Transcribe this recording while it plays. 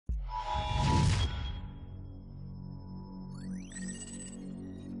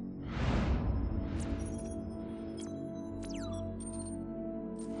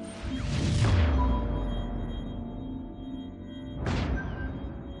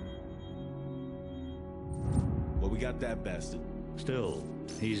got that bastard. Still,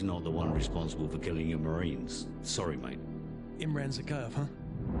 he's not the one responsible for killing your Marines. Sorry, mate. Imran Zakhaev, huh?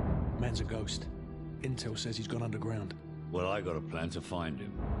 Man's a ghost. Intel says he's gone underground. Well, I got a plan to find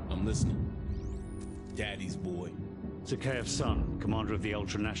him. I'm listening. Daddy's boy. Zakhaev's son, commander of the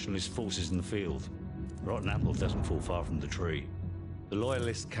ultra-nationalist forces in the field. Rotten apple doesn't fall far from the tree. The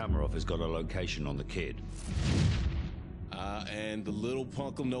loyalist Kamarov has got a location on the kid. And the little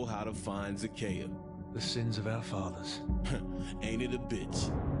punk'll know how to find Zakhaev. The sins of our fathers. Ain't it a bitch?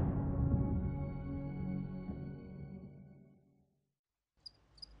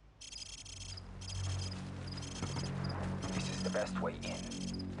 This is the best way in.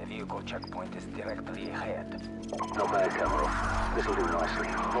 The vehicle checkpoint is directly ahead. Not bad, Kamarov. This'll do nicely.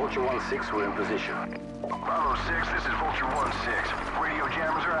 Vulture 1-6, we're in position. Bravo 6, this is Vulture 1-6. Radio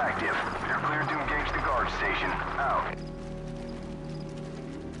jammers are active. You're cleared to engage the guard station. Out.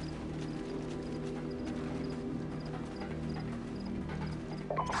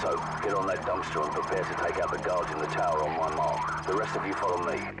 So, get on that dumpster and prepare to take out the guards in the tower on my mark. The rest of you follow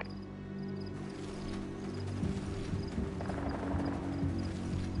me.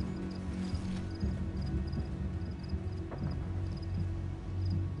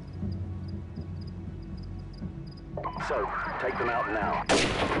 So, take them out now.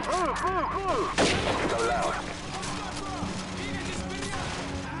 Move, move, move! Go loud.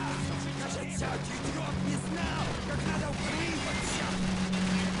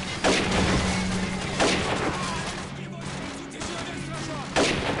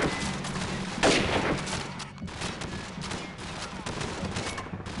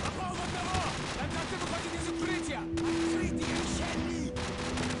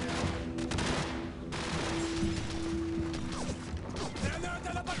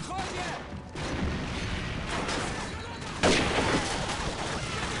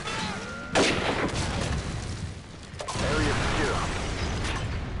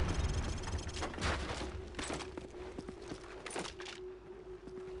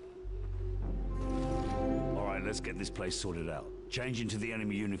 Let's get this place sorted out. Change into the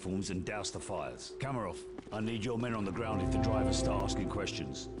enemy uniforms and douse the fires. Kamarov, I need your men on the ground if the drivers start asking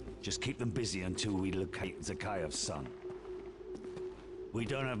questions. Just keep them busy until we locate Zakhaev's son. We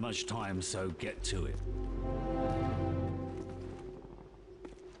don't have much time, so get to it.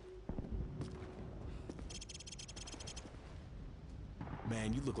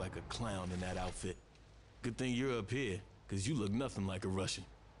 Man, you look like a clown in that outfit. Good thing you're up here, because you look nothing like a Russian.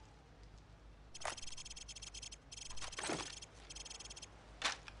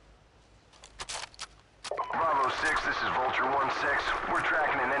 Bravo 6, this is Vulture 1-6. We're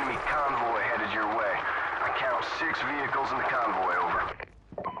tracking an enemy convoy headed your way. I count 6 vehicles in the convoy, over.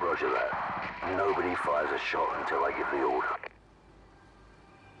 Roger that. Nobody fires a shot until I give the order.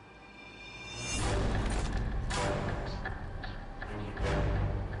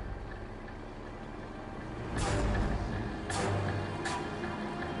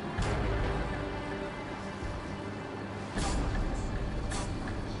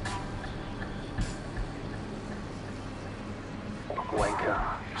 Wanker.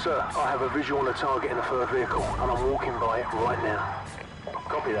 Sir, I have a visual on the target in the third vehicle, and I'm walking by it right now.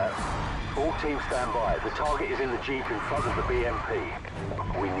 Copy that. All teams stand by. The target is in the Jeep in front of the BMP.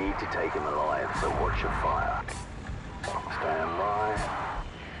 We need to take him alive, so watch your fire. Stand by.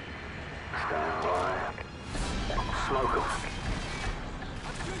 Stand by. Smoke him.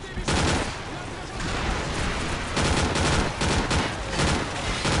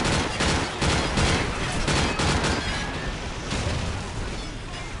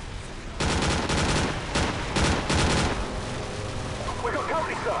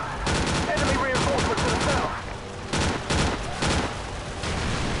 Enemy reinforcements to the south.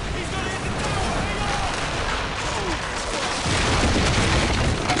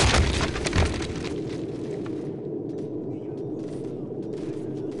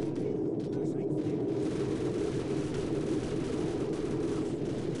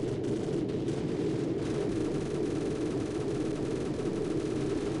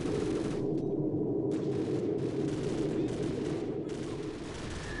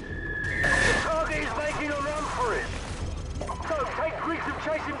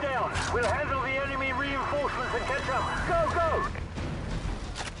 Chase him down. We'll handle the enemy reinforcements and catch up. Go, go!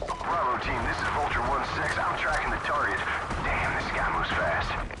 Bravo team, this is Vulture 1-6. I'm tracking the target. Damn, this guy moves fast.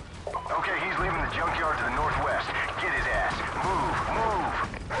 Okay, he's leaving the junkyard to the northwest. Get his ass. Move, move!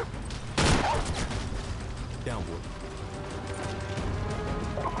 Down, boy.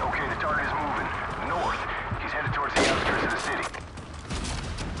 Okay, the target is moving. North. He's headed towards the outskirts of the city.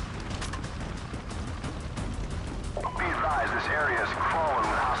 Be advised, this area is crawling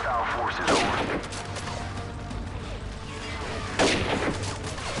with hostile forces, over.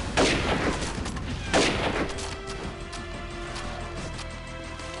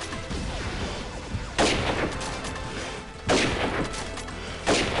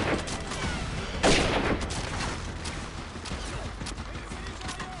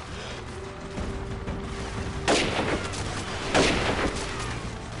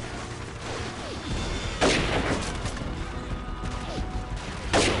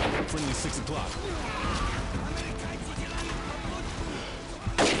 friendly 6 o'clock.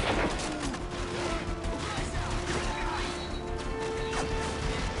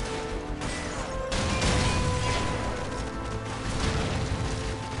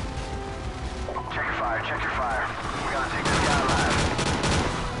 Check your fire. We gotta take this guy alive.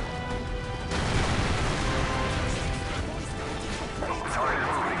 Target is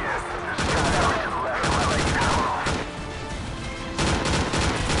moving again. There's a guy down to the left of my leg. Come off.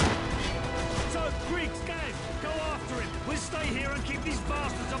 So, Griggs, guys, go after him. We'll stay here and keep these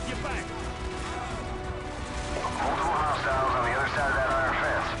bastards off your back. Multiple hostiles on the other side of that iron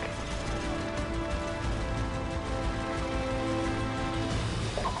fence.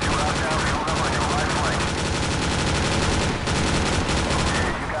 Two hostiles coming up on your right flank. Yeah,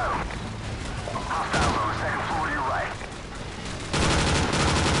 you got them. Hostiles on the second floor to your right.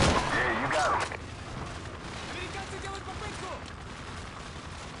 Yeah, you got them.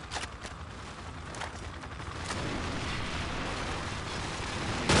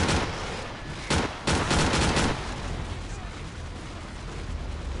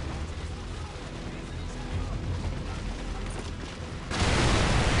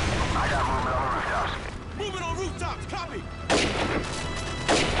 I got movement on the rooftops. Moving on rooftops, copy!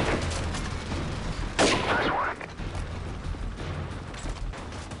 Nice one.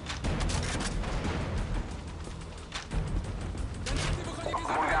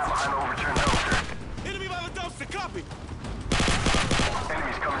 One guy behind the overturned dumpster. Enemy by the dumpster, copy!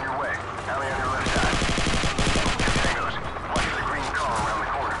 Enemies coming your way. Alley on your left side. Two tangos. Watch for the green car around the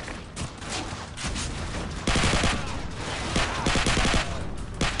corner.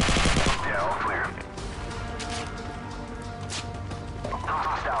 Yeah, all clear.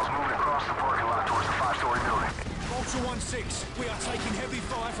 Hostiles moving across the parking lot towards the 5-story building. Ultra 1-6, we are taking heavy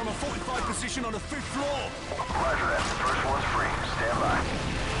fire from a fortified position on the 5th floor. Roger that. First one's free. Stand by.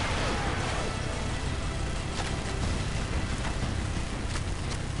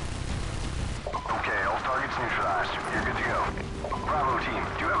 Okay, all targets neutralized. You're good to go. Bravo team,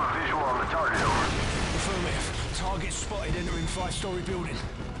 do you have a visual on the target? Over. Affirmative. Target spotted entering 5-story building.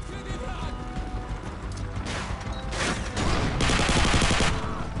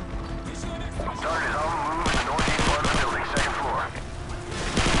 Target is on the move in the northeast part of the building, second floor.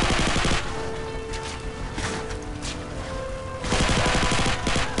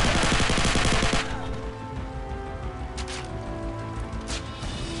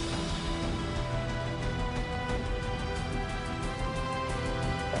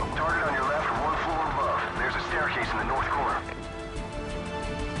 Target on your left or one floor above. There's a staircase in the north corner.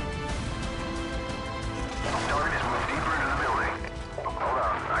 Target has moved deeper into the building. Hold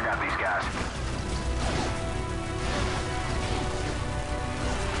on, I got these guys.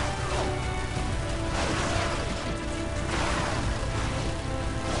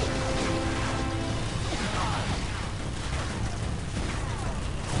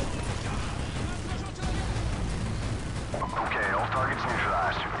 Okay, all targets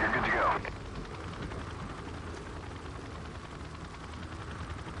neutralized. You're good to go.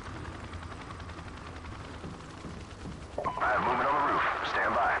 I have movement on the roof.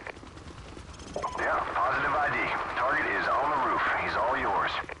 Stand by. Yeah, positive ID. Target is on the roof. He's all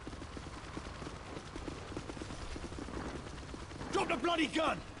yours. Drop the bloody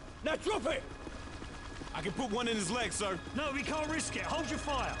gun! Now drop it! I can put one in his leg, sir. No, we can't risk it. Hold your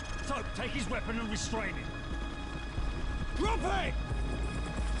fire. So, take his weapon and restrain him. Drop it!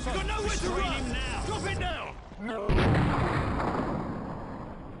 You got nowhere to restrain run! him now. Drop it now!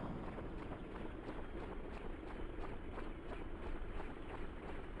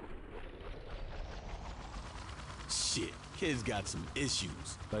 Shit, kid's got some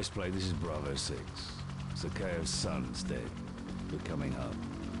issues. Baseplate, this is Bravo 6. Zakaev's son's dead. We're coming home.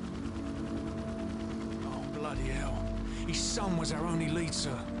 Oh, bloody hell. His son was our only lead,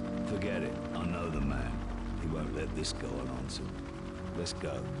 sir. Forget it. I know the man. He won't let this go unanswered. Let's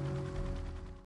go.